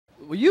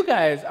Well, you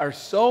guys are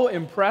so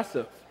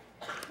impressive.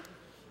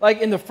 Like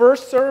in the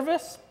first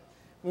service,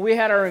 when we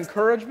had our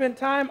encouragement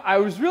time, I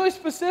was really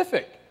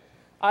specific.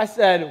 I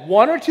said,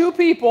 1 or 2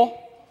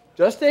 people,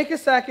 just take a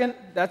second,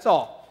 that's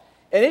all.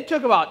 And it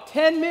took about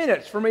 10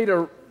 minutes for me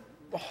to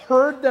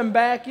herd them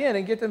back in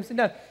and get them sitting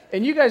down.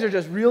 And you guys are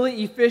just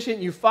really efficient.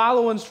 You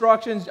follow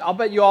instructions. I'll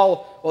bet you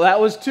all, well,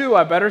 that was 2.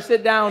 I better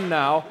sit down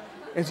now.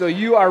 And so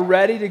you are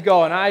ready to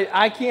go. And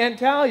I can't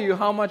tell you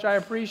how much I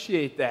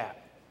appreciate that.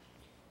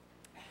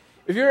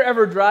 If you're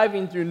ever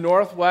driving through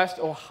Northwest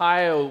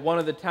Ohio, one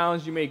of the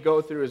towns you may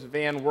go through is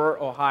Van Wert,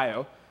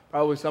 Ohio.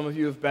 Probably some of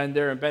you have been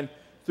there and been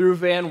through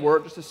Van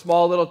Wert, just a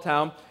small little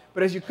town.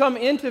 But as you come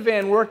into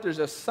Van Wert, there's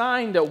a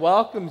sign that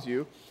welcomes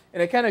you,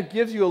 and it kind of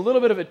gives you a little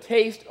bit of a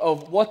taste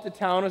of what the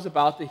town is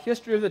about, the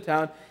history of the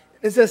town.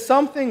 It says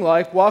something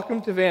like,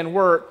 "Welcome to Van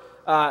Wert,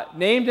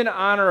 named in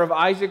honor of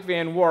Isaac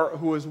Van Wert,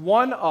 who was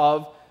one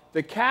of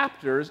the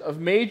captors of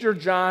Major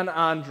John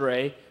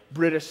Andre,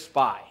 British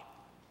spy."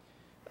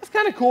 That's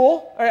kind of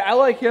cool. I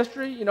like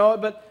history, you know,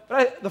 but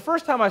the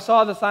first time I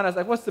saw the sign, I was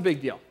like, what's the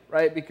big deal,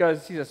 right?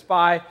 Because he's a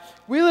spy.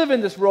 We live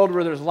in this world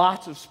where there's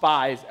lots of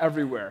spies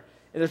everywhere,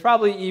 and there's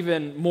probably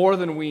even more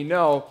than we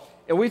know,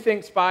 and we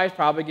think spies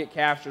probably get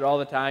captured all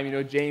the time, you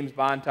know, James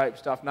Bond type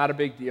stuff, not a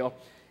big deal.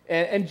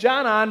 And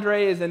John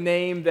Andre is a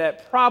name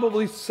that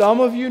probably some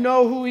of you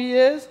know who he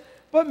is,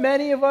 but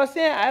many of us,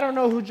 I don't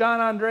know who John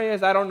Andre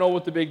is. I don't know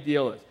what the big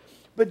deal is.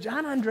 But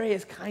John Andre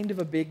is kind of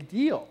a big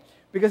deal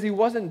because he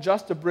wasn't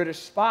just a British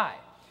spy.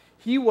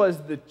 He was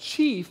the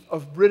chief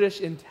of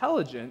British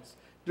intelligence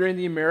during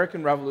the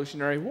American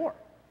Revolutionary War.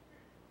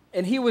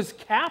 And he was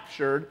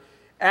captured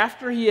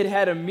after he had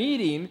had a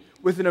meeting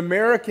with an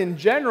American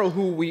general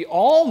who we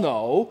all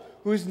know,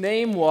 whose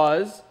name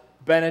was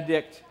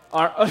Benedict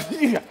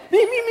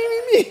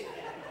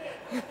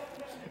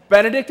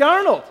Benedict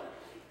Arnold,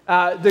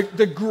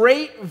 the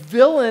great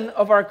villain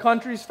of our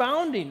country's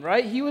founding,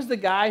 right? He was the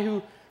guy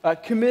who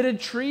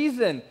committed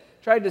treason,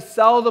 tried to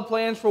sell the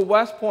plans for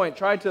West Point,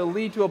 tried to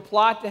lead to a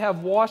plot to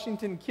have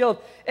Washington killed.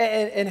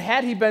 And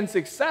had he been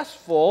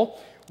successful,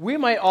 we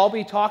might all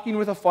be talking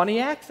with a funny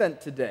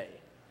accent today.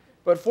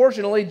 But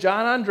fortunately,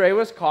 John Andre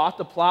was caught,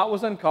 the plot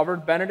was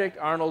uncovered, Benedict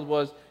Arnold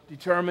was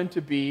determined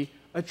to be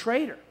a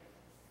traitor.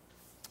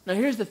 Now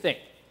here's the thing.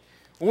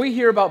 When we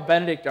hear about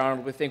Benedict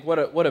Arnold, we think, what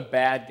a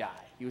bad guy.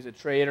 He was a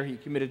traitor, he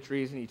committed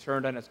treason, he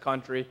turned on his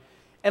country.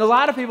 And a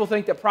lot of people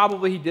think that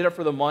probably he did it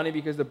for the money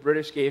because the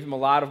British gave him a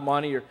lot of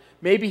money, or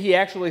maybe he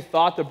actually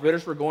thought the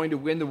British were going to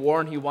win the war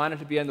and he wanted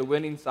to be on the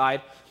winning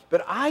side.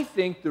 But I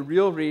think the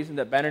real reason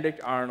that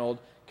Benedict Arnold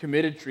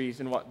committed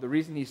treason, the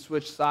reason he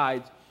switched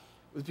sides,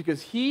 was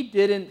because he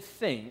didn't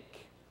think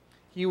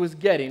he was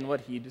getting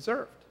what he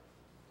deserved.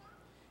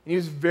 And he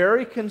was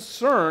very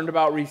concerned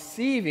about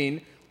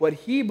receiving what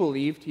he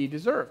believed he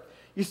deserved.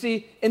 You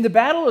see, in the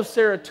Battle of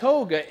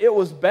Saratoga, it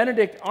was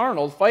Benedict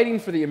Arnold fighting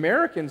for the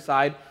American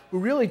side who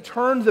really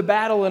turned the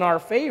battle in our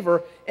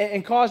favor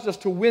and caused us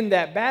to win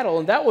that battle.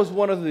 And that was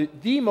one of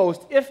the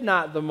most, if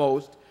not the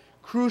most,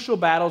 crucial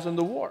battles in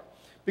the war.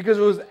 Because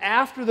it was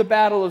after the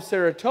Battle of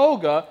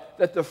Saratoga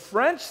that the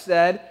French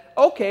said,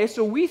 okay,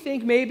 so we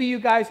think maybe you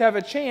guys have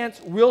a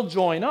chance, we'll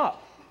join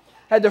up.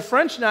 Had the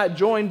French not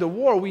joined the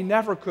war, we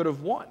never could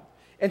have won.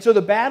 And so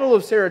the Battle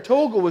of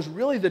Saratoga was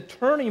really the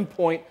turning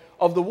point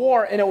of the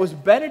war, and it was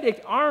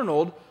Benedict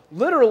Arnold,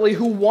 literally,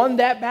 who won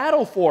that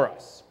battle for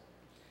us.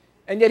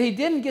 And yet he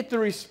didn't get the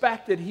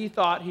respect that he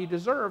thought he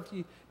deserved.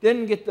 He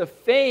didn't get the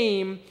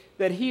fame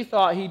that he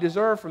thought he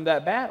deserved from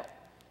that battle.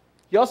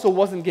 He also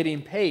wasn't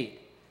getting paid.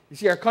 You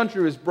see, our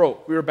country was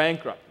broke. We were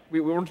bankrupt. We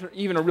weren't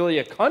even really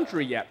a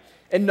country yet.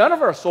 And none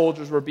of our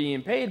soldiers were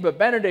being paid, but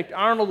Benedict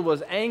Arnold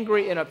was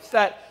angry and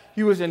upset.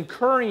 He was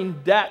incurring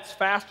debts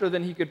faster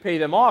than he could pay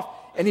them off,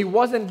 and he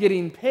wasn't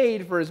getting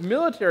paid for his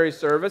military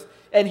service,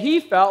 and he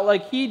felt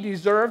like he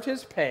deserved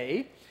his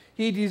pay,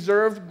 he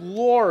deserved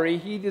glory,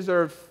 he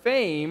deserved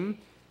fame.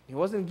 He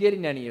wasn't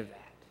getting any of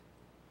that.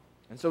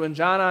 And so when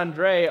John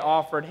Andre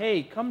offered,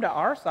 hey, come to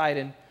our side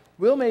and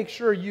we'll make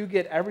sure you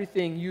get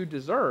everything you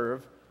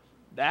deserve,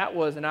 that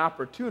was an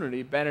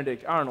opportunity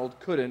Benedict Arnold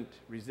couldn't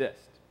resist.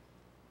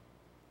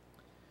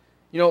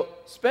 You know,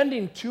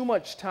 spending too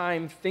much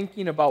time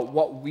thinking about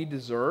what we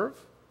deserve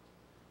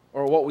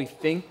or what we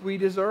think we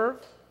deserve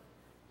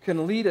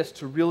can lead us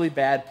to really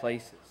bad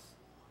places.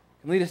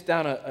 It can lead us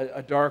down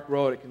a dark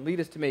road. It can lead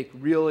us to make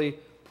really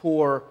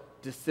poor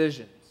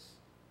decisions.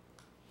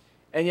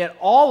 And yet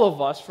all of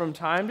us from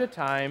time to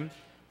time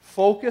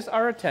focus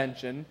our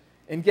attention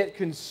and get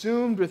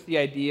consumed with the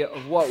idea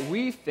of what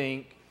we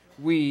think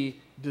we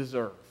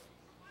deserve.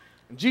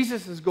 And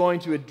Jesus is going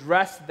to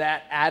address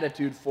that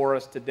attitude for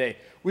us today.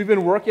 We've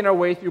been working our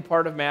way through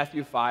part of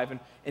Matthew 5,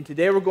 and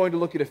today we're going to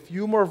look at a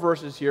few more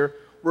verses here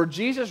where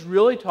Jesus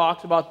really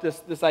talks about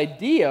this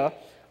idea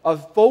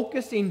of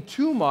focusing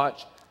too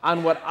much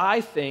on what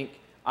I think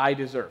I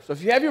deserve. So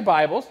if you have your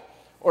Bibles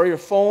or your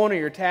phone or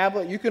your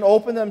tablet, you can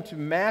open them to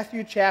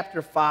Matthew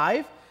chapter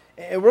 5,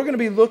 and we're going to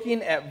be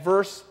looking at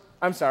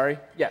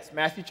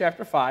Matthew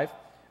chapter 5,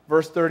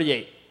 verse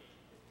 38.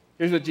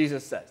 Here's what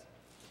Jesus says.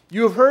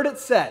 You have heard it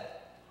said,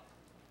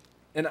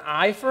 an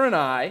eye for an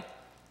eye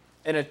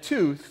and a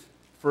tooth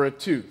for a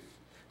tooth.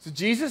 So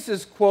Jesus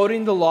is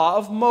quoting the law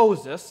of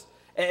Moses,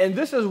 and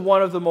this is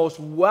one of the most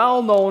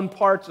well-known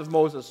parts of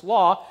Moses'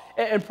 law,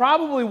 and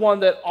probably one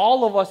that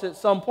all of us at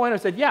some point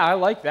have said, yeah, I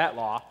like that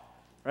law,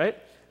 right?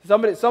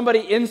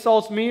 Somebody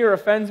insults me or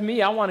offends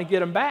me, I want to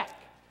get them back.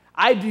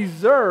 I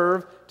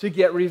deserve to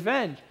get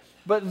revenge.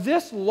 But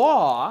this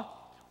law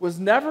was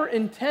never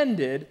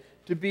intended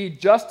to be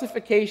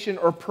justification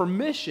or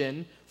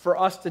permission for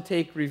us to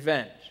take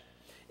revenge.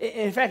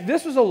 In fact,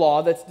 this was a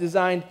law that's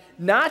designed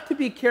not to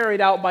be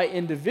carried out by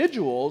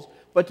individuals,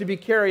 but to be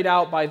carried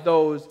out by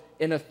those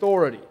in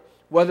authority,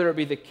 whether it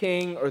be the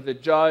king or the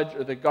judge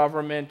or the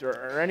government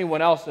or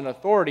anyone else in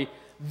authority.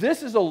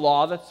 This is a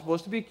law that's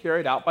supposed to be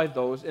carried out by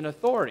those in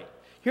authority.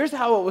 Here's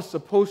how it was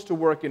supposed to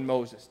work in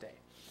Moses' day.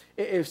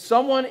 If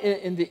someone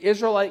in the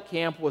Israelite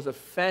camp was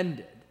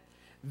offended,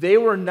 they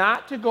were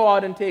not to go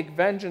out and take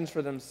vengeance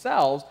for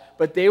themselves,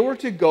 but they were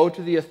to go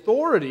to the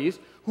authorities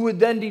who would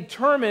then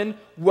determine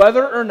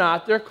whether or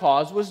not their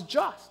cause was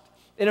just.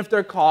 And if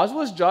their cause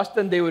was just,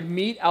 then they would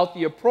mete out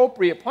the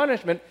appropriate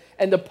punishment,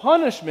 and the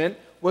punishment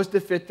was to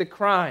fit the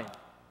crime.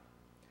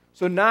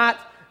 So not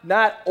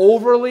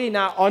overly,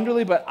 not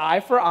underly, but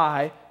eye for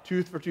eye,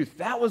 tooth for tooth.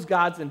 That was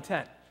God's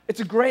intent. It's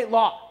a great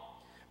law.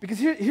 Because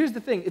here's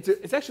the thing.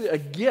 It's actually a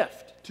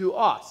gift to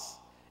us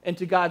and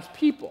to God's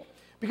people.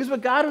 Because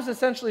what God was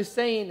essentially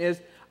saying is,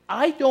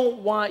 I don't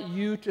want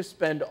you to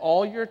spend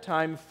all your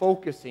time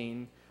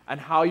focusing on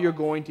how you're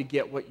going to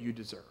get what you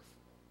deserve.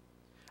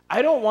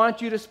 I don't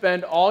want you to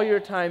spend all your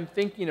time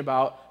thinking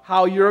about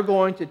how you're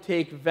going to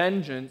take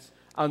vengeance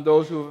on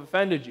those who have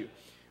offended you.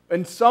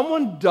 When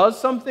someone does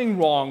something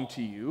wrong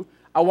to you,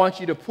 I want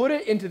you to put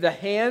it into the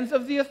hands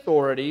of the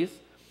authorities,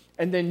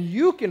 and then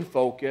you can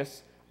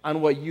focus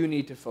on what you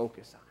need to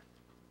focus on.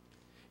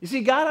 You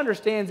see, God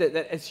understands that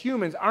as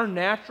humans, our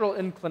natural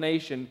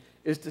inclination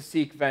is to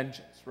seek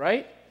vengeance,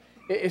 right?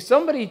 If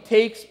somebody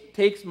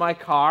takes my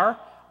car,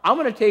 I'm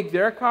going to take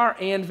their car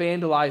and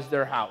vandalize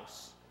their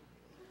house.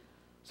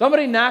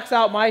 Somebody knocks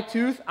out my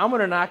tooth, I'm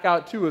going to knock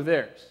out 2 of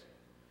theirs.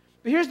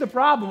 But here's the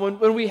problem.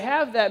 When we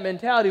have that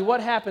mentality,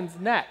 what happens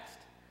next?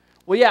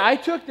 Well, yeah, I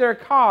took their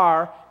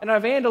car and I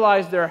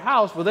vandalized their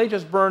house. Well, they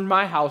just burned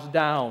my house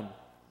down.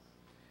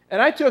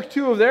 And I took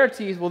 2 of their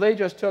teeth. Well, they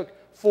just took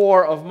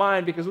 4 of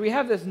mine, because we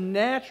have this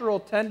natural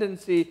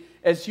tendency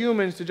as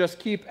humans to just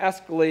keep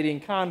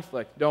escalating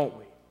conflict, don't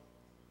we? It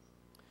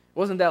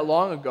wasn't that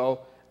long ago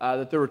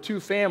that there were 2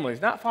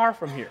 families not far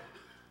from here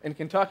in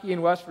Kentucky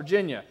and West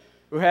Virginia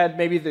who had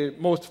maybe the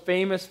most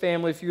famous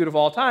family feud of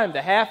all time,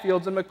 the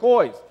Hatfields and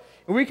McCoys.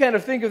 And we kind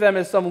of think of them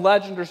as some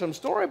legend or some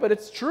story, but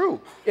it's true.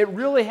 It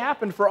really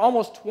happened. For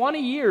almost 20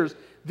 years,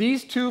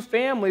 these 2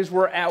 families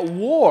were at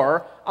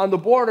war on the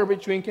border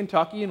between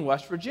Kentucky and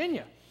West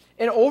Virginia.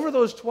 And over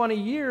those 20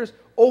 years,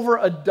 over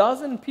a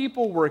dozen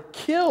people were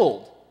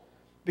killed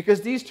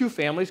because these 2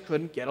 families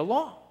couldn't get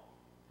along.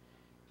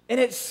 And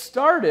it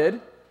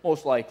started,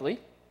 most likely,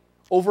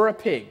 over a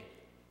pig.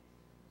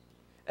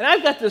 And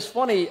I've got this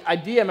funny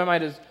idea in my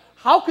mind is,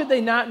 how could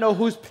they not know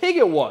whose pig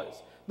it was?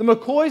 The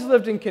McCoys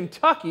lived in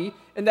Kentucky,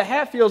 and the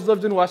Hatfields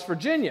lived in West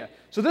Virginia.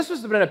 So this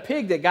must have been a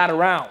pig that got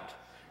around,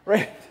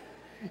 right?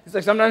 It's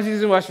like sometimes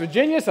he's in West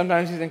Virginia,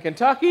 sometimes he's in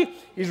Kentucky.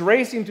 He's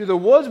racing through the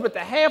woods, but the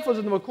Hatfields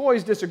and the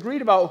McCoys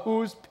disagreed about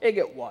whose pig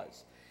it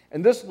was.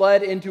 And this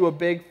led into a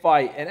big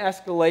fight, an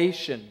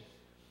escalation.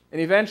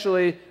 And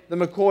eventually, the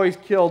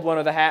McCoys killed one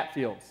of the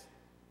Hatfields.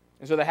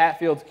 And so the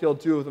Hatfields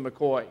killed 2 of the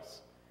McCoys.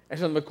 And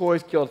so the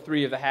McCoys killed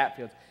 3 of the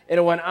Hatfields. And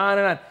it went on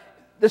and on.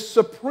 The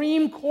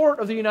Supreme Court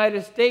of the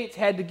United States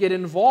had to get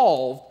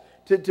involved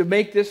to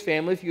make this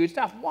family feud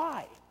stop.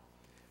 Why?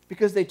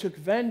 Because they took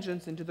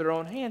vengeance into their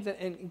own hands.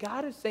 And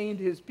God is saying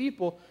to his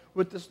people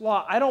with this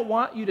law, I don't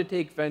want you to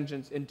take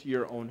vengeance into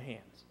your own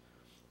hands.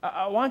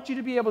 I want you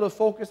to be able to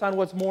focus on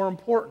what's more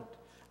important.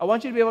 I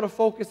want you to be able to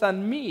focus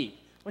on me.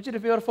 I want you to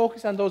be able to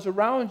focus on those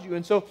around you.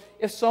 And so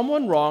if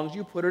someone wrongs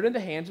you, put it in the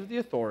hands of the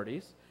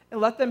authorities and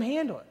let them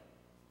handle it.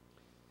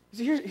 You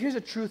see, here's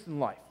a truth in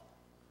life.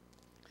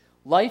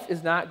 Life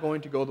is not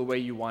going to go the way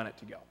you want it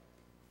to go.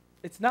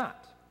 It's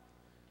not.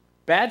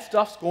 Bad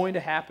stuff's going to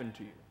happen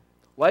to you.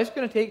 Life's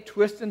going to take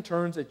twists and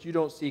turns that you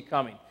don't see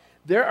coming.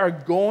 There are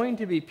going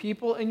to be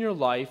people in your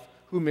life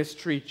who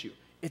mistreat you.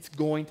 It's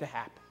going to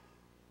happen.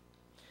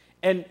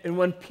 And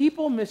when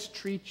people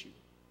mistreat you,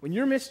 when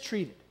you're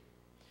mistreated,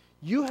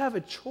 you have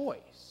a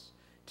choice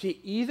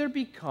to either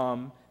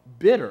become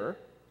bitter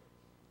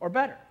or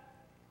better.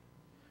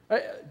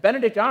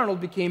 Benedict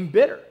Arnold became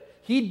bitter.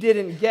 He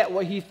didn't get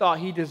what he thought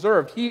he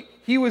deserved.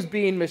 He was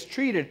being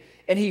mistreated,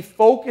 and he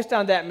focused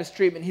on that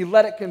mistreatment. He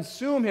let it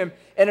consume him,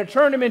 and it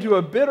turned him into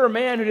a bitter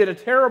man who did a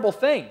terrible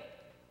thing.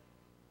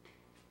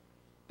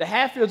 The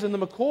Hatfields and the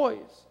McCoys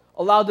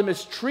allowed the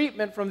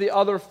mistreatment from the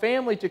other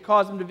family to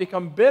cause them to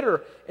become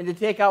bitter and to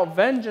take out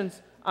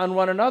vengeance on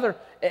one another.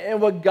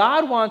 And what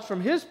God wants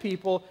from his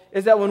people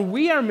is that when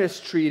we are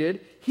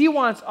mistreated, he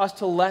wants us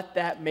to let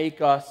that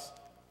make us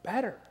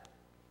better.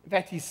 In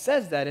fact, he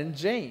says that in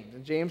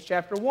James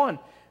chapter 1,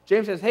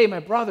 James says, hey, my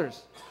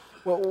brothers,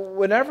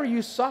 whenever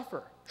you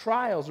suffer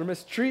trials or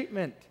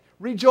mistreatment,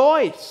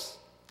 rejoice.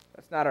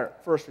 That's not our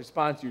first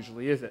response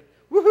usually, is it?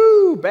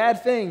 Woohoo,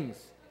 bad things.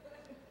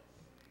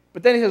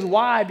 But then he says,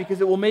 why?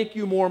 Because it will make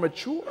you more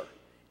mature.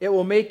 It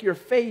will make your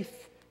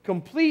faith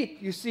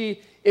complete. You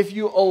see, if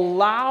you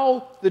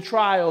allow the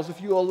trials,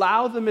 if you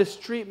allow the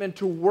mistreatment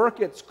to work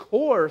its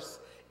course,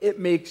 it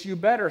makes you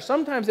better.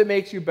 Sometimes it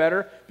makes you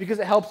better because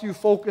it helps you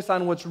focus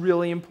on what's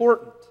really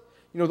important.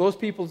 You know, those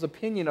people's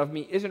opinion of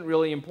me isn't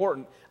really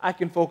important. I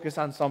can focus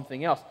on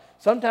something else.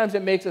 Sometimes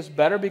it makes us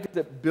better because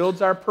it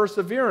builds our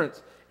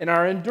perseverance and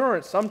our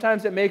endurance.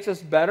 Sometimes it makes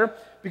us better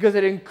because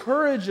it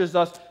encourages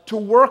us to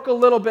work a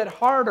little bit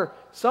harder.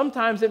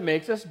 Sometimes it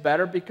makes us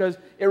better because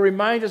it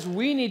reminds us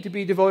we need to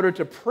be devoted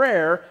to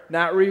prayer,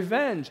 not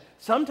revenge.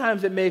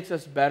 Sometimes it makes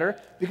us better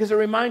because it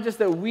reminds us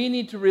that we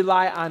need to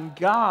rely on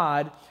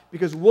God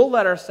because we'll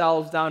let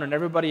ourselves down and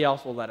everybody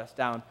else will let us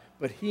down,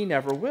 but He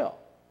never will.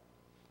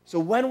 So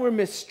when we're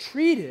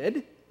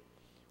mistreated,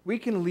 we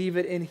can leave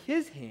it in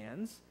His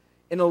hands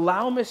and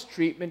allow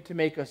mistreatment to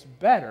make us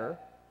better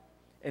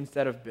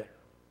instead of bitter.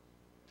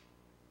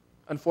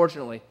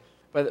 Unfortunately,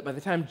 by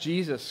the time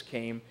Jesus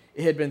came,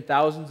 it had been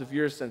thousands of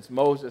years since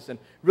Moses, and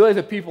really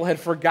the people had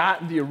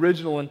forgotten the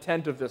original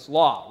intent of this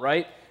law,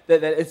 right?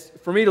 That it's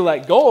for me to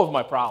let go of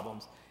my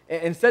problems.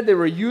 Instead, they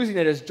were using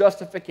it as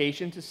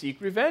justification to seek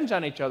revenge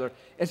on each other.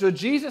 And so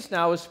Jesus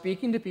now is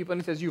speaking to people,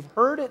 and He says, you've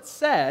heard it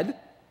said,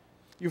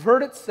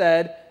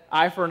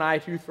 eye for an eye,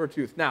 tooth for a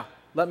tooth. Now,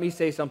 let me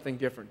say something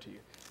different to you.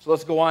 So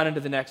let's go on into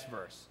the next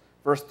verse,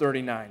 verse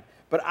 39.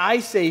 But I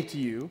say to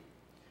you,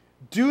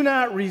 do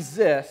not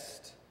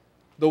resist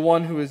the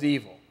one who is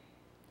evil.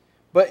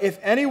 But if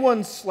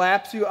anyone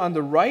slaps you on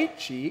the right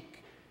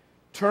cheek,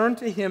 turn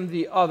to him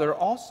the other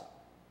also.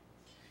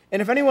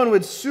 And if anyone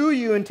would sue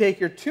you and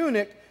take your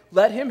tunic,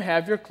 let him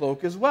have your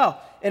cloak as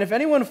well. And if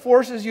anyone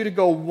forces you to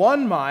go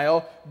 1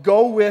 mile,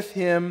 go with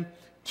him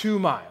 2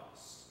 miles.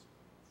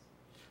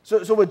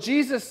 So what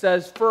Jesus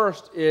says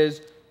first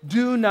is,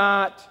 do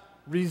not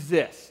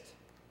resist.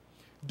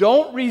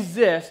 Don't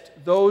resist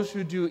those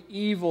who do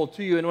evil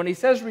to you. And when He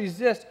says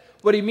resist,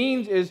 what He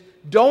means is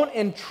don't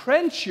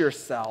entrench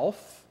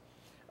yourself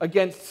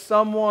against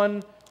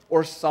someone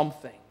or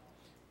something.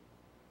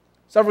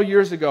 Several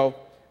years ago,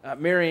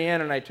 Mary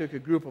Ann and I took a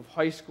group of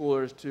high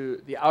schoolers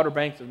to the Outer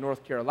Banks of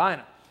North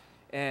Carolina.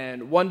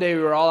 And one day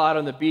we were all out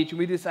on the beach and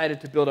we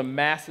decided to build a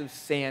massive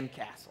sand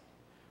castle,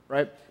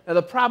 right? Now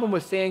the problem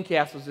with sand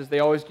castles is they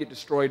always get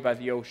destroyed by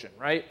the ocean,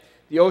 right?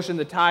 The ocean,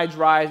 the tides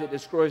rise, it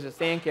destroys the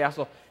sand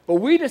castle. But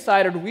we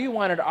decided we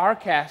wanted our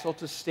castle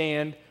to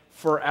stand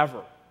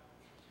forever.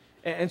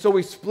 And so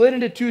we split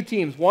into 2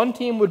 teams. One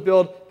team would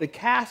build the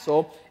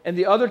castle, and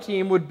the other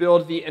team would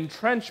build the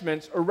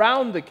entrenchments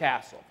around the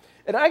castle.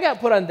 And I got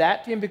put on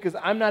that team because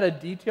I'm not a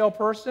detail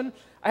person.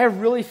 I have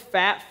really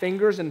fat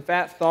fingers and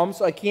fat thumbs,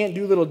 so I can't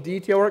do little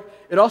detail work.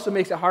 It also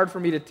makes it hard for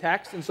me to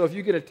text, and so if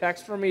you get a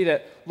text from me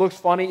that looks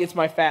funny, it's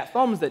my fat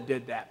thumbs that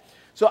did that.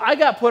 So I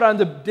got put on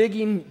the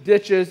digging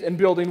ditches and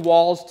building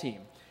walls team.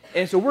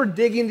 And so we're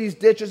digging these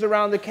ditches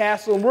around the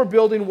castle, and we're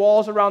building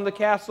walls around the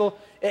castle,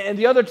 and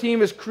the other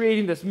team is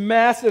creating this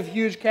massive,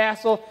 huge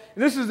castle.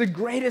 And this is the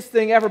greatest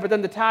thing ever, but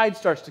then the tide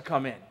starts to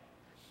come in.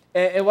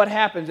 And what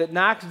happens? It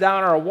knocks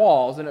down our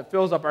walls, and it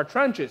fills up our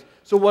trenches.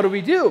 So what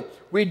do?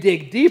 We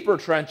dig deeper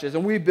trenches,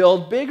 and we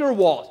build bigger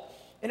walls.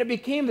 And it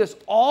became this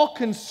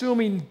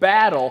all-consuming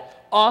battle,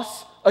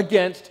 us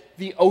against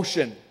the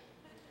ocean.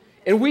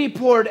 And we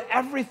poured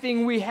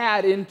everything we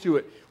had into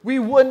it. We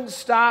wouldn't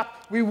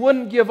stop. We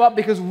wouldn't give up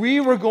because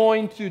we were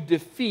going to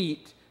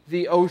defeat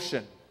the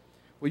ocean.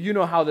 Well, you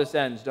know how this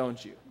ends,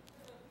 don't you?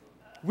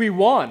 We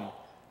won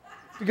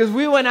because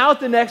we went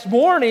out the next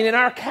morning and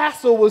our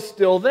castle was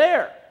still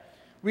there.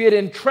 We had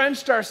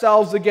entrenched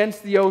ourselves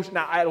against the ocean.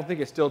 Now, I don't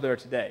think it's still there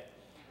today.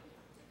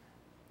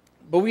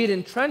 But we had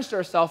entrenched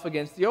ourselves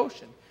against the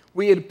ocean.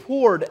 We had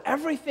poured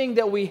everything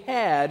that we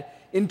had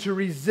into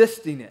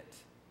resisting it.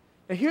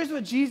 Now, here's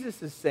what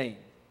Jesus is saying.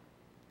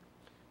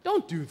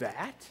 Don't do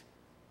that.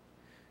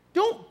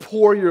 Don't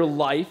pour your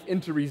life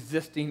into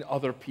resisting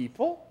other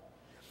people.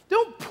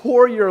 Don't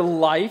pour your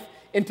life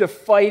into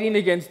fighting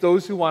against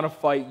those who want to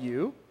fight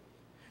you.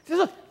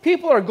 Look,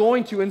 people are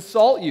going to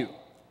insult you,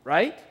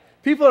 right?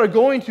 People are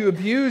going to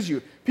abuse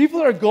you.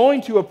 People are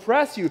going to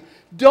oppress you.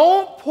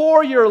 Don't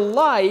pour your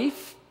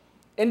life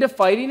into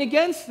fighting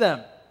against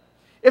them.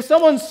 If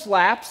someone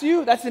slaps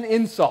you, that's an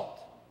insult,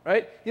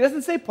 right? He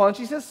doesn't say punch,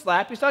 he says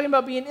slap. He's talking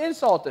about being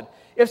insulted.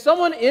 If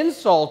someone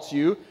insults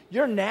you,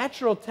 your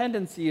natural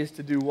tendency is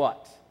to do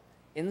what?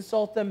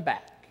 Insult them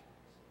back.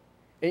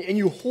 And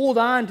you hold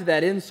on to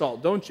that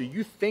insult, don't you?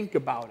 You think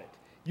about it.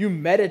 You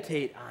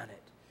meditate on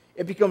it.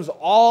 It becomes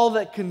all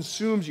that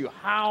consumes you.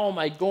 How am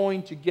I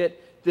going to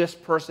get this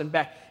person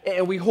back?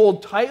 And we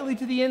hold tightly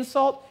to the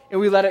insult, and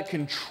we let it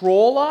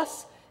control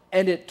us,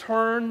 and it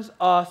turns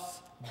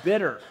us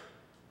bitter.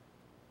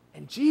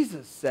 And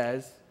Jesus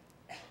says,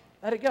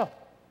 let it go.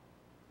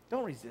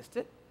 Don't resist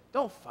it.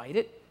 Don't fight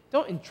it.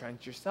 Don't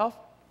entrench yourself.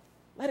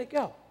 Let it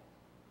go.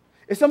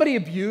 If somebody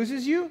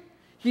abuses you,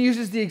 He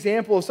uses the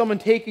example of someone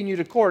taking you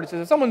to court. He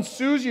says, if someone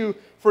sues you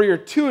for your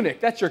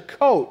tunic, that's your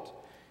coat.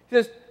 He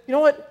says, you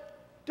know what?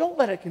 Don't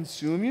let it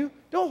consume you.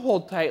 Don't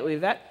hold tightly to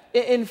that.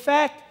 In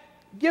fact,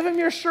 give them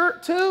your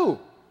shirt too.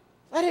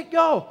 Let it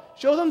go.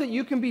 Show them that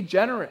you can be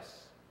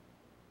generous.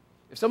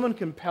 If someone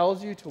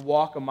compels you to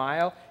walk a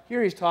mile,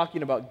 here he's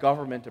talking about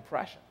government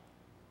oppression.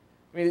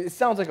 I mean, it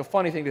sounds like a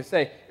funny thing to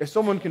say. If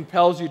someone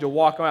compels you to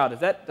walk a mile,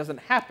 that doesn't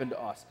happen to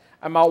us.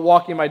 I'm out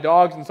walking my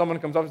dogs and someone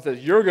comes up and says,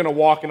 you're going to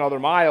walk another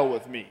mile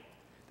with me.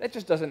 That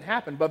just doesn't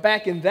happen. But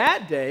back in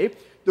that day,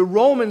 the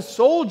Roman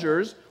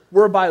soldiers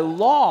were by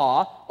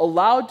law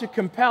allowed to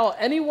compel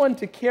anyone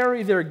to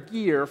carry their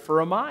gear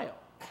for a mile,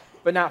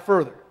 but not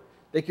further.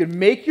 They could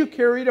make you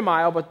carry it a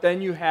mile, but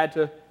then you had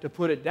to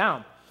put it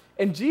down.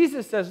 And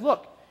Jesus says,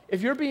 look,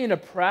 if you're being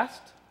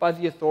oppressed by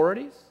the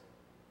authorities,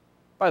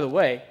 by the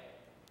way,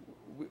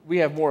 we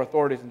have more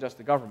authorities than just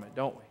the government,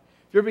 don't we?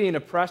 If you're being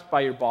oppressed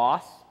by your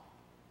boss,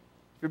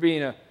 if you're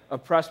being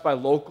oppressed by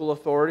local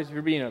authorities, if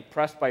you're being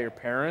oppressed by your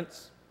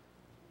parents,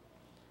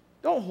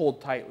 don't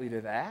hold tightly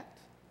to that.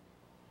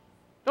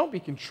 Don't be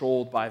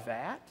controlled by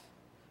that.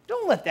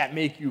 Don't let that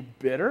make you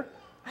bitter.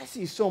 I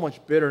see so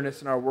much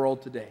bitterness in our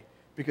world today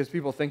because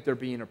people think they're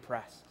being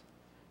oppressed.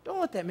 Don't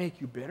let that make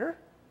you bitter.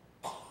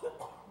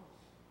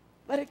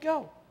 Let it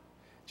go.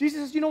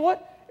 Jesus says, you know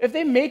what? If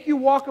they make you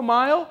walk a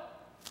mile,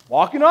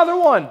 walk another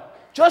one.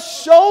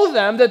 Just show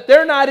them that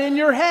they're not in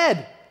your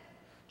head.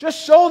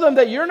 Just show them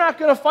that you're not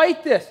going to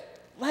fight this.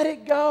 Let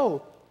it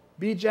go.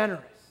 Be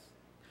generous.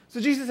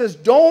 So Jesus says,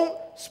 don't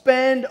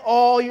spend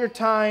all your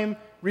time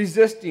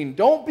resisting.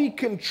 Don't be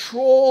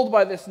controlled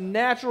by this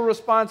natural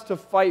response to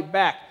fight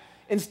back.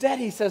 Instead,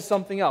 he says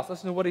something else.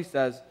 Listen to what he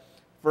says,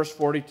 verse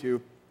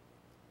 42.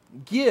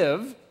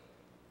 Give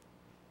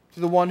to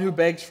the one who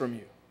begs from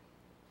you,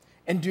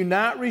 and do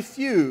not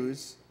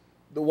refuse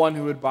the one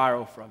who would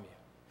borrow from you.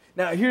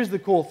 Now, here's the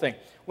cool thing.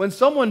 When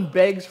someone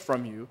begs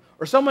from you,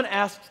 or someone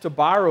asks to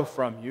borrow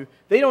from you,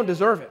 they don't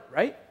deserve it,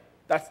 right?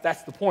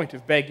 That's the point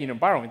of begging and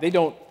borrowing. They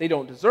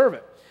don't deserve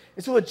it.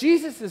 And so what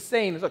Jesus is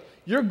saying is, look,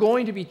 you're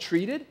going to be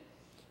treated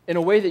in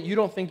a way that you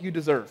don't think you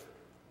deserve.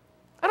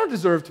 I don't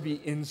deserve to be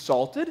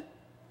insulted.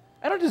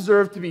 I don't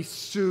deserve to be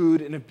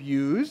sued and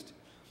abused.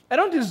 I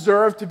don't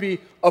deserve to be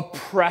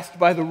oppressed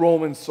by the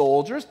Roman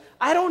soldiers.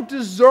 I don't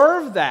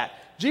deserve that.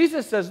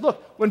 Jesus says,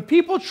 look, when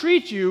people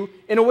treat you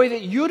in a way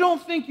that you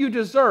don't think you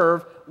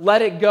deserve,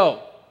 let it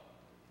go.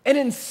 And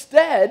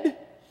instead,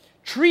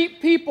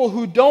 treat people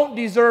who don't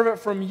deserve it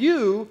from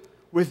you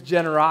with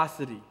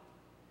generosity.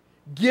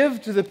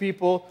 Give to the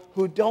people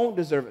who don't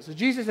deserve it. So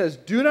Jesus says,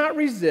 do not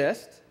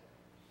resist,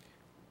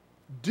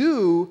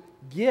 do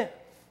give.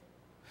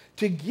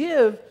 To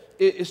give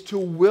is to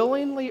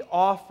willingly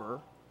offer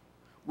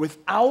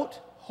without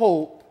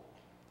hope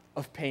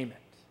of payment.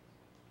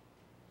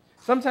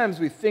 Sometimes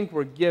we think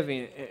we're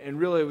giving, and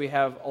really we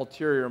have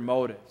ulterior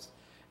motives.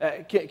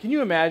 Can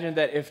you imagine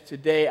that if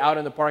today out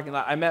in the parking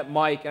lot I met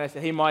Mike and I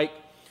said, hey Mike,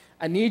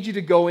 I need you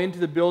to go into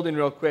the building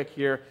real quick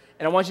here,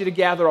 and I want you to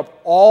gather up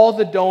all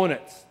the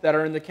donuts that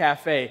are in the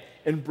cafe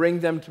and bring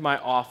them to my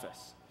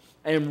office.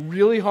 I am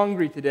really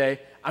hungry today.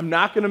 I'm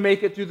not going to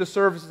make it through the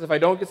services if I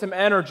don't get some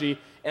energy,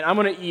 and I'm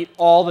going to eat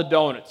all the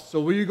donuts. So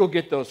will you go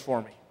get those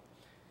for me?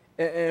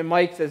 And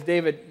Mike says,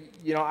 David,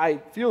 you know, I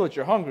feel that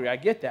you're hungry. I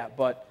get that,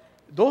 but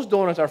those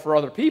donuts are for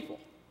other people.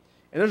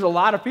 And there's a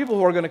lot of people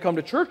who are going to come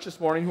to church this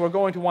morning who are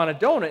going to want a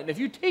donut. And if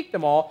you take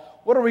them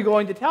all, what are we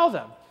going to tell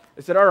them?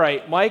 I said, all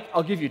right, Mike,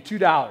 I'll give you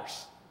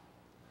 $2.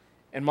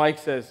 And Mike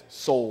says,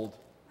 sold,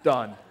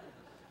 done.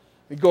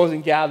 He goes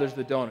and gathers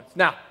the donuts.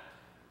 Now,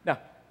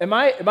 am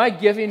I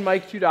giving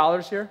Mike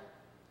 $2 here?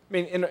 I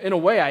mean, in a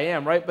way I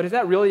am, right? But is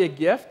that really a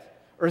gift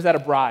or is that a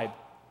bribe?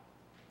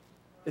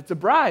 It's a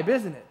bribe,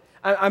 isn't it?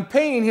 I'm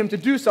paying him to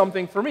do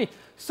something for me.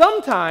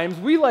 Sometimes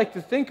we like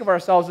to think of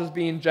ourselves as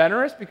being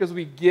generous because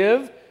we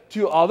give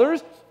to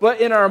others,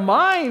 but in our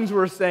minds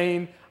we're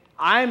saying,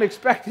 I'm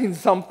expecting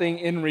something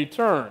in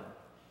return,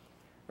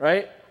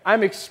 right?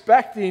 I'm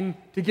expecting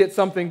to get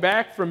something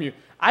back from you.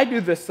 I do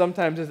this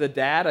sometimes as a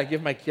dad. I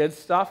give my kids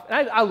stuff,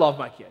 and I love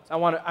my kids.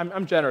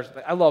 I'm generous.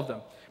 I love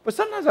them. But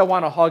sometimes I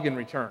want a hug in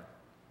return.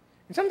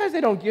 And sometimes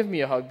they don't give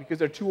me a hug because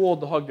they're too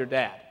old to hug their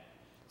dad.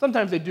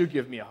 Sometimes they do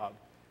give me a hug.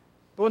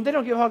 But when they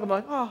don't give a hug, I'm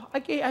like, oh,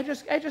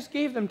 I just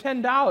gave them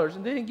 $10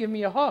 and they didn't give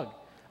me a hug.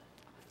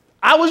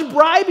 I was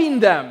bribing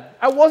them.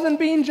 I wasn't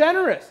being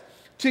generous.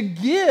 To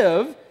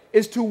give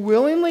is to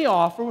willingly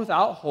offer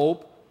without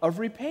hope of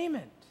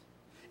repayment.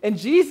 And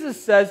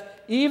Jesus says,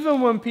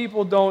 even when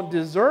people don't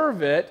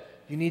deserve it,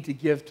 you need to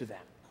give to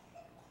them.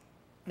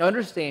 Now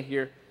understand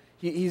here,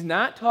 he's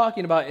not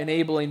talking about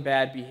enabling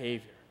bad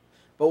behavior.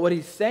 But what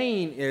he's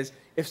saying is,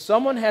 if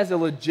someone has a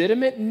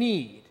legitimate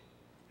need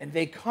and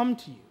they come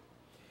to you,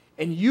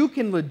 and you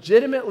can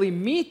legitimately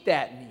meet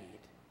that need,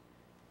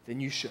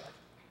 then you should.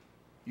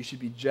 You should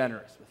be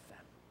generous with them.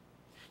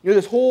 You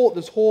know,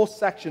 this whole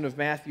section of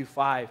Matthew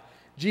 5,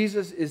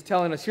 Jesus is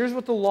telling us, here's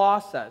what the law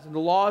says, and the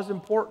law is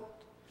important.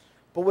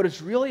 But what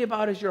it's really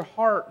about is your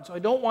heart. And so I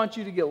don't want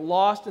you to get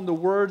lost in the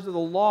words of the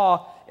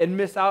law and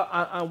miss out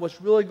on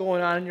what's really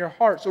going on in your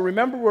heart. So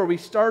remember where we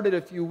started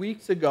a few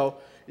weeks ago.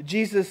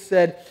 Jesus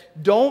said,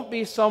 don't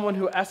be someone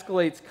who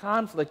escalates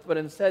conflict, but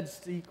instead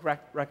seek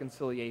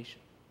reconciliation.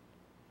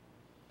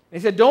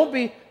 And he said, don't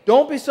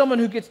be someone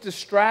who gets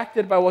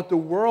distracted by what the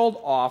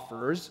world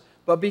offers,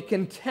 but be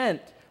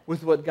content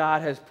with what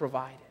God has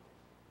provided.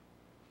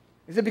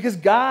 He said, because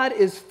God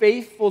is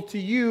faithful to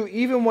you,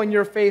 even when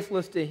you're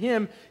faithless to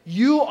Him,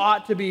 you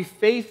ought to be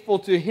faithful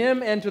to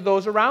Him and to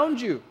those around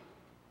you.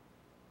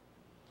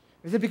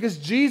 He said, because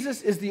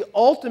Jesus is the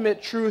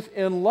ultimate truth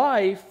in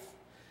life,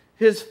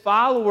 His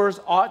followers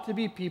ought to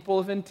be people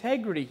of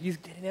integrity. He's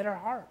getting at our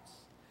hearts.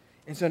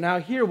 And so now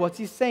here, what's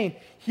He saying?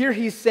 Here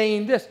He's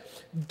saying this: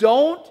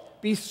 don't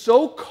be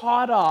so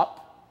caught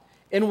up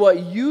in what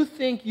you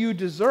think you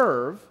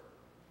deserve.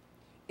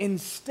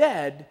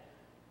 Instead,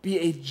 be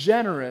a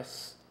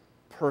generous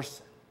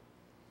person.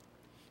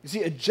 You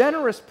see, a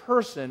generous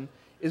person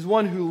is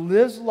one who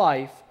lives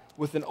life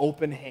with an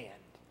open hand.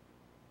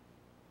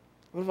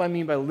 What do I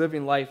mean by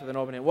living life with an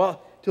open hand?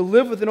 Well, to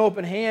live with an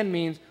open hand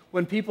means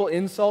when people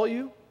insult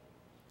you,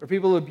 or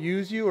people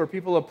abuse you, or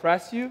people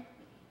oppress you,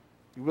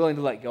 you're willing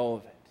to let go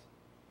of it.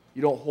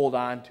 You don't hold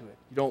on to it.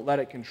 You don't let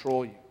it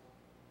control you.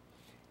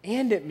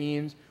 And it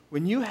means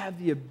when you have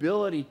the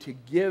ability to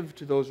give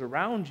to those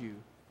around you,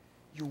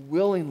 you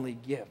willingly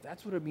give.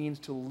 That's what it means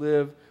to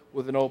live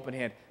with an open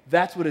hand.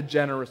 That's what a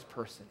generous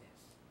person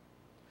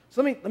is.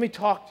 So let me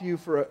talk to you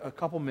for a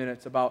couple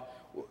minutes about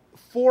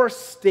 4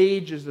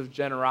 stages of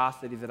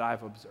generosity that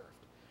I've observed.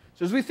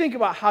 So as we think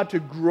about how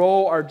to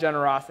grow our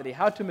generosity,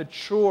 how to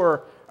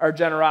mature our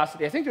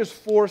generosity, I think there's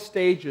 4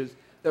 stages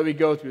that we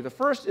go through. The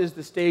first is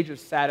the stage of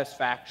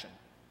satisfaction.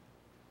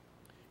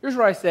 Here's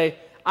where I say,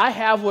 I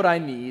have what I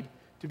need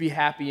to be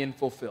happy and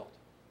fulfilled.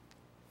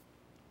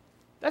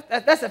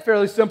 That's a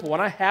fairly simple one.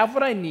 I have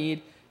what I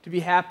need to be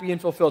happy and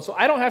fulfilled. So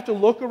I don't have to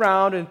look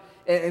around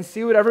and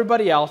see what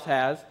everybody else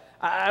has.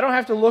 I don't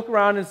have to look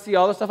around and see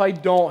all the stuff I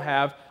don't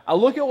have. I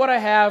look at what I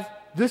have.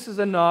 This is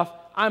enough.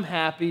 I'm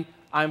happy.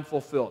 I'm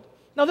fulfilled.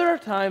 Now, there are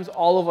times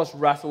all of us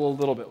wrestle a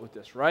little bit with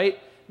this, right?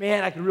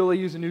 Man, I could really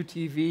use a new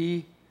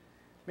TV.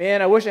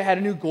 Man, I wish I had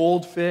a new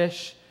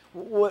goldfish.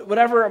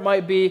 Whatever it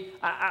might be,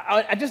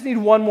 I just need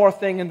one more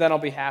thing and then I'll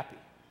be happy.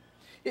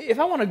 If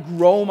I want to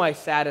grow my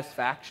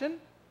satisfaction,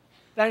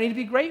 then I need to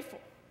be grateful.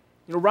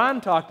 You know,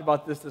 Ron talked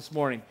about this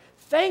morning.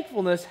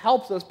 Thankfulness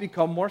helps us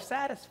become more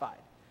satisfied.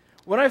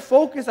 When I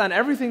focus on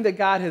everything that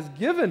God has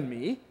given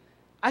me,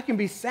 I can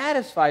be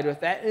satisfied with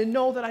that and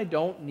know that I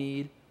don't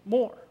need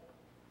more.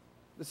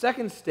 The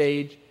second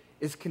stage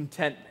is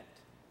contentment.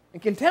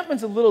 And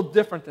contentment's a little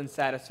different than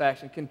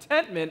satisfaction.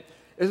 Contentment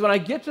is when I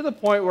get to the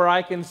point where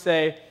I can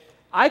say,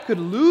 I could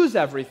lose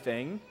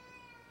everything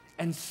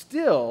and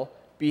still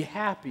be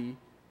happy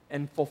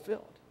and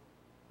fulfilled.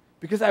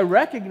 Because I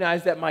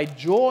recognize that my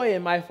joy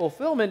and my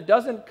fulfillment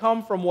doesn't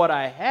come from what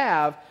I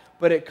have,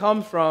 but it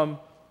comes from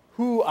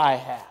who I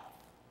have,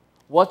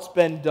 what's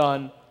been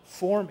done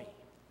for me.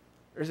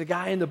 There's a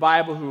guy in the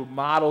Bible who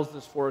models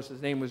this for us. His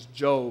name was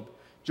Job.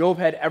 Job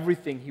had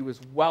everything. He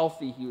was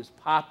wealthy. He was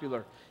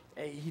popular.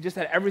 He just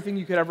had everything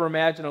you could ever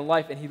imagine in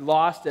life, and he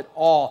lost it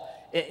all.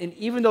 And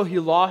even though he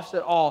lost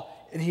it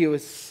all, and he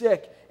was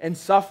sick and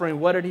suffering,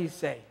 what did he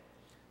say?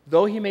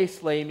 Though he may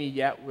slay me,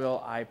 yet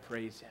will I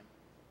praise him.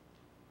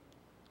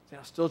 And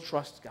I'll still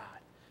trust God,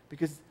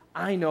 because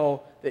I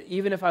know that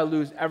even if I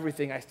lose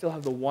everything, I still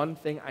have the one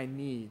thing I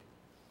need,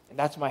 and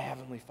that's my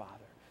Heavenly Father.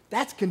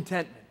 That's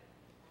contentment.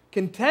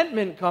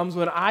 Contentment comes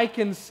when I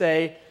can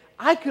say,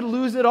 I could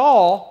lose it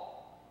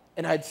all,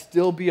 and I'd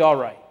still be all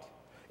right.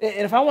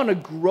 And if I want to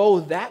grow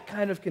that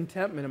kind of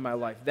contentment in my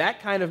life,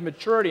 that kind of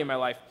maturity in my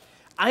life,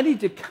 I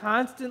need to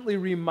constantly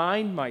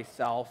remind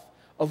myself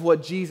of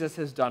what Jesus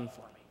has done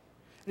for me.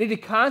 I need to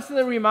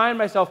constantly remind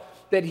myself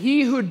that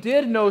He who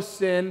did no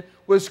sin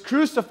was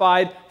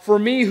crucified for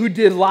me who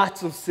did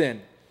lots of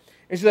sin.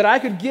 And so that I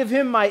could give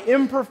Him my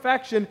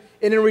imperfection,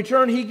 and in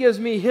return He gives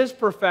me His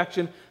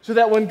perfection, so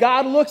that when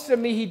God looks at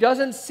me, He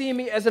doesn't see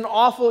me as an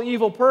awful,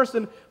 evil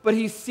person, but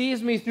He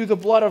sees me through the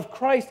blood of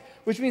Christ,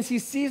 which means He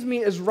sees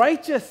me as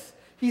righteous.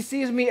 He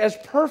sees me as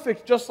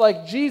perfect, just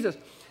like Jesus.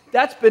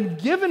 That's been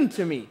given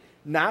to me,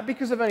 not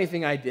because of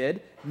anything I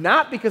did,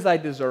 not because I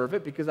deserve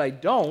it, because I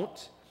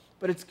don't,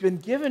 but it's been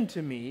given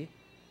to me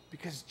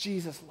because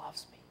Jesus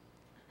loves me.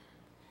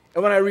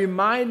 And when I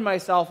remind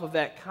myself of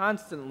that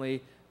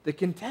constantly, the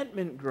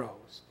contentment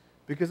grows,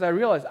 because I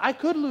realize I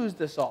could lose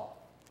this all.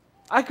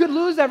 I could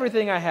lose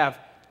everything I have,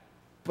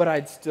 but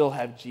I'd still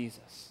have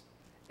Jesus,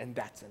 and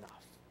that's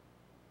enough.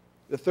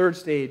 The third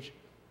stage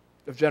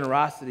of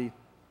generosity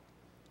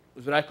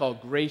is what I call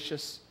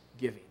gracious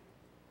giving.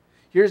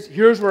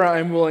 Here's where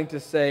I'm willing to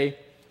say,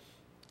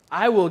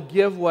 I will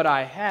give what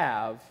I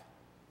have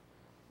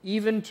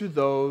even to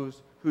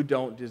those who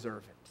don't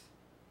deserve it.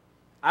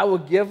 I will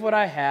give what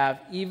I have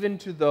even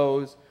to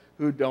those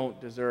who don't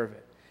deserve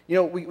it. You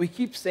know, we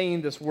keep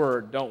saying this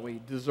word, don't we?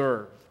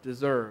 Deserve,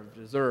 deserve,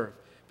 deserve.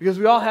 Because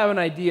we all have an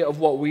idea of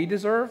what we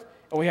deserve,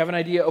 and we have an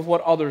idea of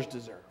what others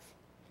deserve.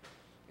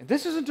 And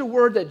this isn't a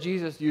word that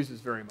Jesus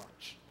uses very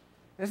much.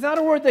 It's not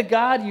a word that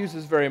God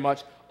uses very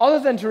much, other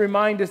than to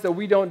remind us that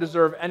we don't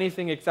deserve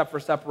anything except for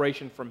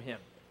separation from Him.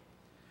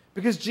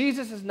 Because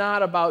Jesus is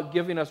not about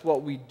giving us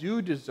what we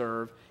do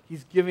deserve,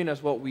 He's giving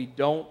us what we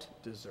don't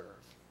deserve,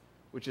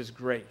 which is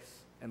grace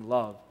and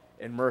love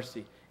and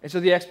mercy. And so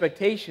the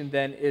expectation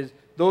then is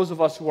those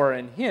of us who are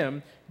in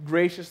Him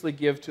graciously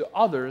give to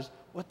others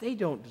what they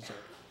don't deserve.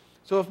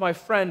 So if my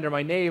friend or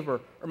my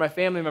neighbor or my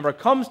family member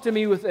comes to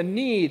me with a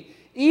need,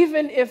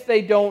 even if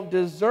they don't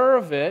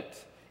deserve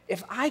it,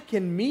 if I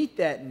can meet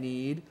that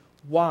need,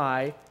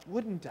 why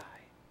wouldn't I?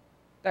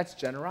 That's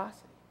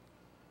generosity.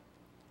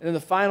 And then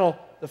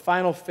the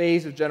final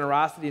phase of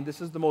generosity, and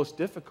this is the most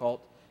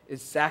difficult,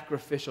 is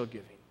sacrificial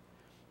giving.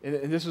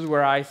 And this is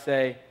where I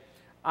say,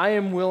 I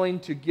am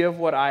willing to give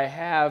what I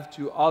have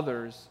to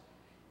others,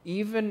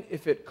 even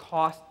if it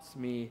costs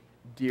me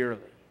dearly.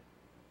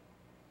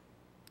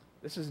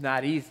 This is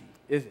not easy,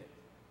 is it?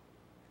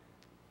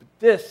 But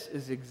this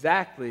is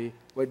exactly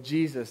what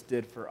Jesus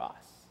did for us.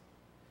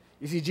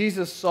 You see,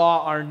 Jesus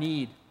saw our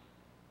need.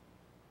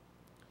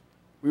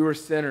 We were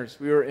sinners.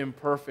 We were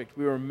imperfect.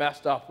 We were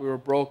messed up. We were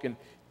broken,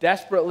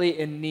 desperately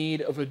in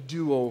need of a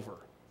do-over,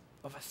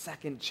 of a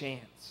second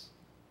chance.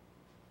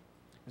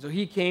 And so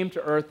He came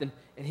to earth and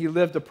He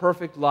lived a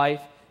perfect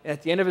life. And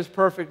at the end of His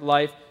perfect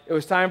life, it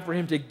was time for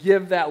Him to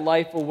give that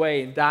life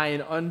away and die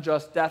an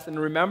unjust death. And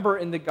remember,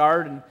 in the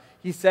garden,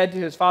 He said to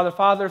His Father,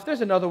 Father, if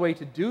there's another way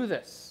to do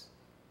this,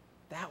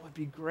 that would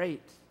be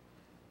great.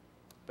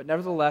 But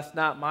nevertheless,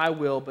 not my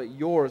will, but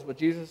yours. What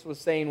Jesus was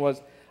saying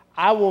was,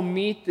 I will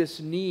meet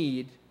this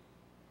need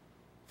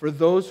for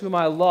those whom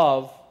I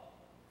love,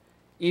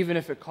 even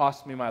if it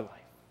costs me my life.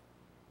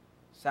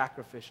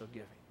 Sacrificial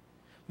giving.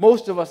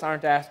 Most of us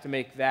aren't asked to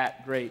make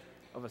that great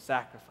of a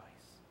sacrifice.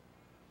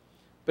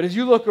 But as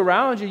you look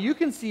around you, you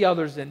can see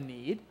others in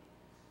need.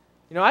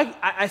 You know,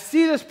 I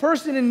see this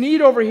person in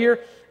need over here,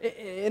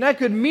 and I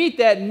could meet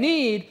that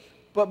need,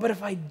 but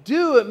if I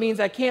do, it means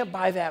I can't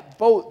buy that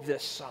boat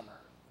this summer.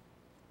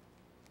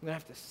 I'm going to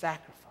have to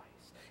sacrifice.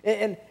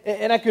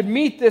 And I could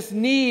meet this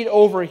need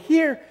over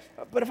here,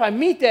 but if I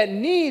meet that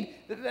need,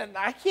 then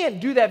I can't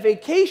do that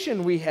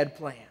vacation we had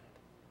planned.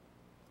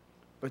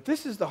 But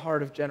this is the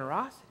heart of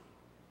generosity,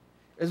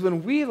 is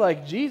when we,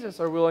 like Jesus,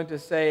 are willing to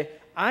say,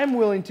 I'm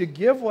willing to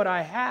give what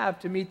I have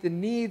to meet the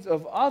needs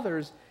of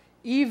others,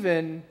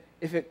 even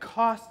if it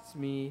costs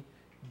me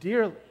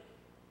dearly.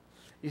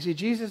 You see,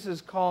 Jesus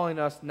is calling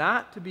us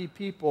not to be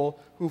people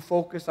who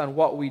focus on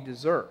what we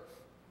deserve,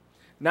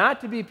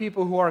 not to be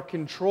people who are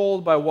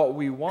controlled by what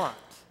we want,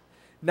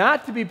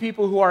 not to be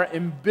people who are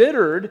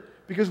embittered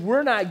because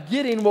we're not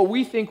getting what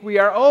we think we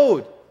are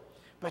owed.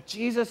 But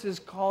Jesus is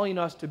calling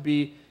us to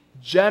be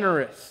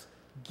generous,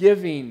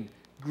 giving,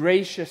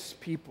 gracious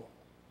people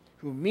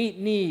who meet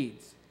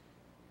needs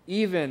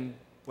even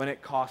when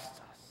it costs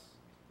us.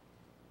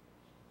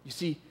 You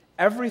see,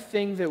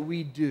 everything that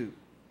we do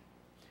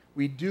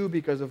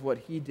because of what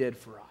He did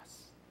for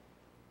us.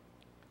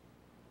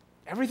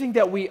 Everything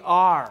that we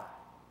are,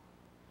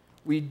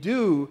 we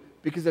do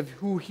because of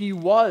who He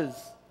was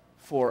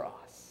for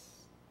us.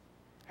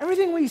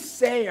 Everything we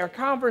say, our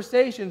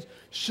conversations,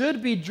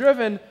 should be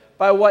driven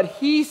by what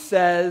He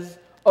says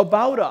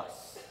about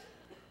us.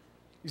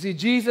 You see,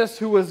 Jesus,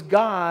 who was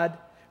God,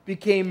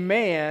 became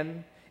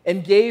man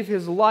and gave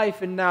His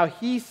life, and now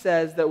He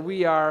says that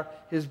we are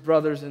His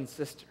brothers and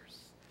sisters,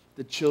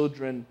 the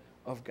children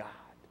of God.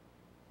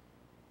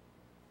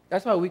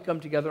 That's why we come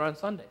together on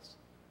Sundays,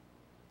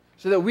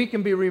 so that we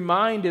can be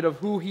reminded of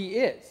who He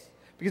is.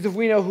 Because if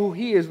we know who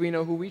He is, we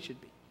know who we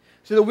should be.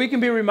 So that we can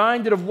be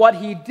reminded of what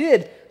He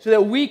did, so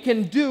that we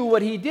can do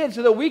what He did,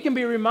 so that we can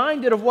be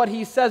reminded of what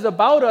He says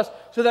about us,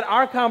 so that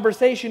our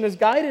conversation is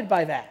guided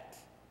by that.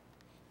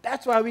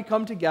 That's why we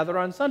come together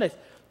on Sundays.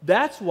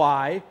 That's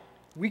why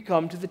we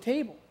come to the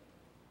table.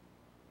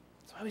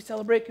 That's why we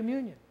celebrate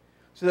communion,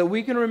 so that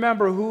we can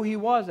remember who He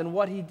was and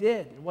what He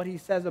did and what He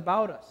says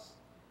about us.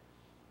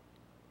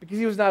 Because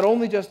He was not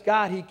only just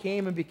God, He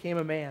came and became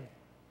a man,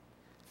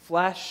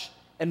 flesh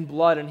and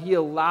blood, and He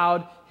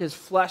allowed His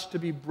flesh to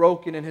be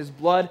broken and His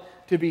blood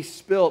to be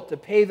spilt, to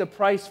pay the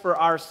price for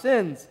our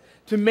sins,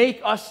 to make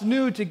us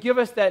new, to give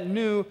us that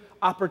new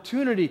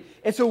opportunity.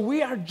 And so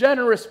we are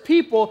generous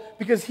people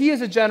because He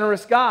is a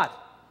generous God.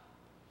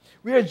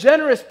 We are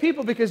generous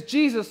people because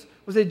Jesus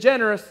was a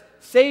generous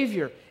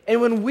Savior.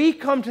 And when we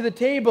come to the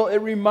table, it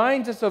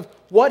reminds us of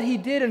what He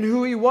did and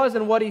who He was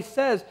and what He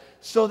says,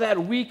 so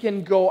that we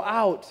can go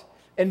out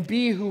and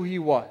be who He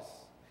was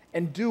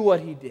and do what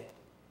He did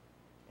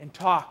and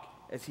talk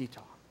as He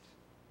talked.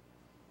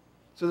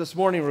 So this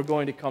morning we're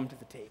going to come to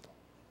the table.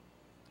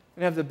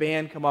 We're going to have the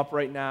band come up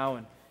right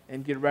now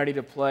and get ready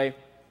to play.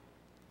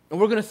 And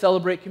we're going to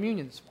celebrate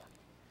communion this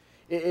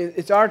morning.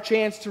 It's our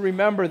chance to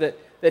remember that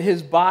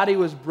His body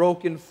was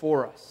broken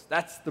for us.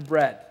 That's the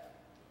bread.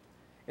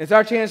 It's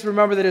our chance to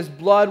remember that His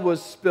blood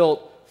was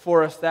spilt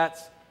for us.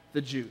 That's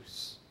the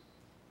juice.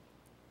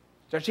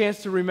 It's our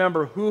chance to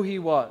remember who He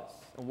was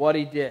and what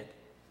He did,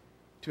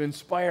 to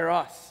inspire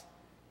us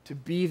to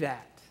be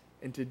that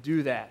and to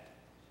do that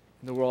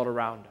in the world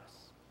around us.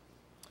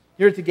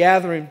 Here at the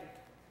gathering,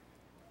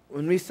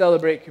 when we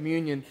celebrate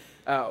communion,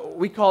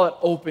 we call it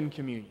open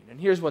communion. And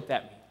here's what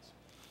that means.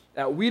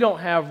 That we don't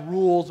have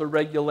rules or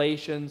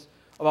regulations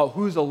about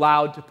who's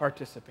allowed to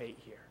participate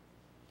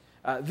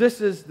here.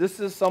 This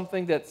is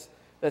something that's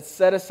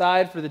set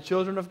aside for the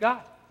children of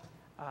God.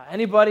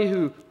 Anybody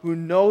who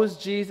knows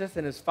Jesus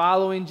and is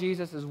following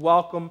Jesus is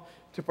welcome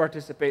to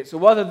participate. So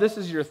whether this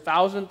is your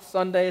 1,000th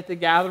Sunday at the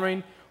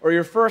gathering or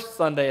your first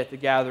Sunday at the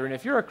gathering,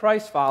 if you're a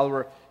Christ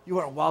follower, you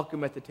are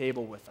welcome at the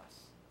table with us.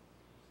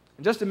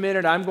 In just a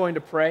minute, I'm going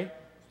to pray.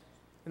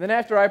 And then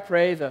after I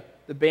pray, the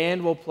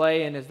band will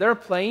play. And as they're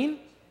playing,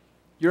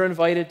 you're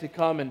invited to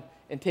come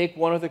and take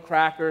one of the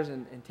crackers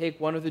and take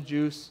one of the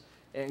juice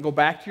and go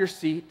back to your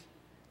seat.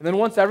 And then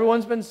once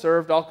everyone's been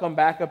served, I'll come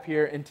back up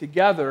here, and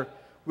together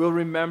we'll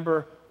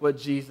remember what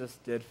Jesus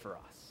did for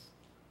us.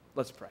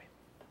 Let's pray.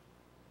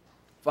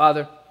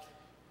 Father,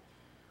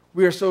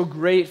 we are so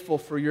grateful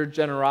for your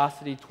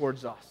generosity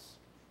towards us.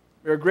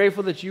 We are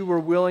grateful that you were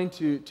willing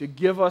to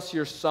give us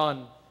your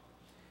Son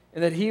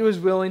and that he was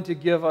willing to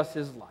give us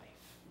his life.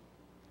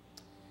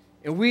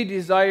 And we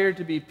desire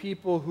to be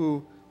people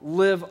who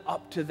live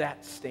up to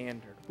that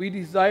standard. We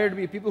desire to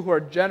be people who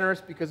are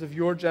generous because of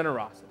your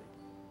generosity.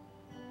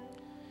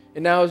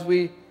 And now as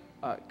we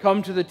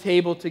come to the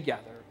table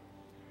together,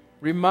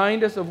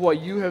 remind us of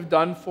what you have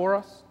done for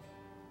us.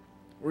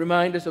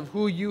 Remind us of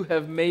who you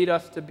have made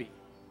us to be.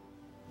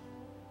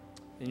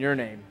 In your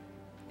name,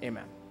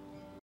 amen.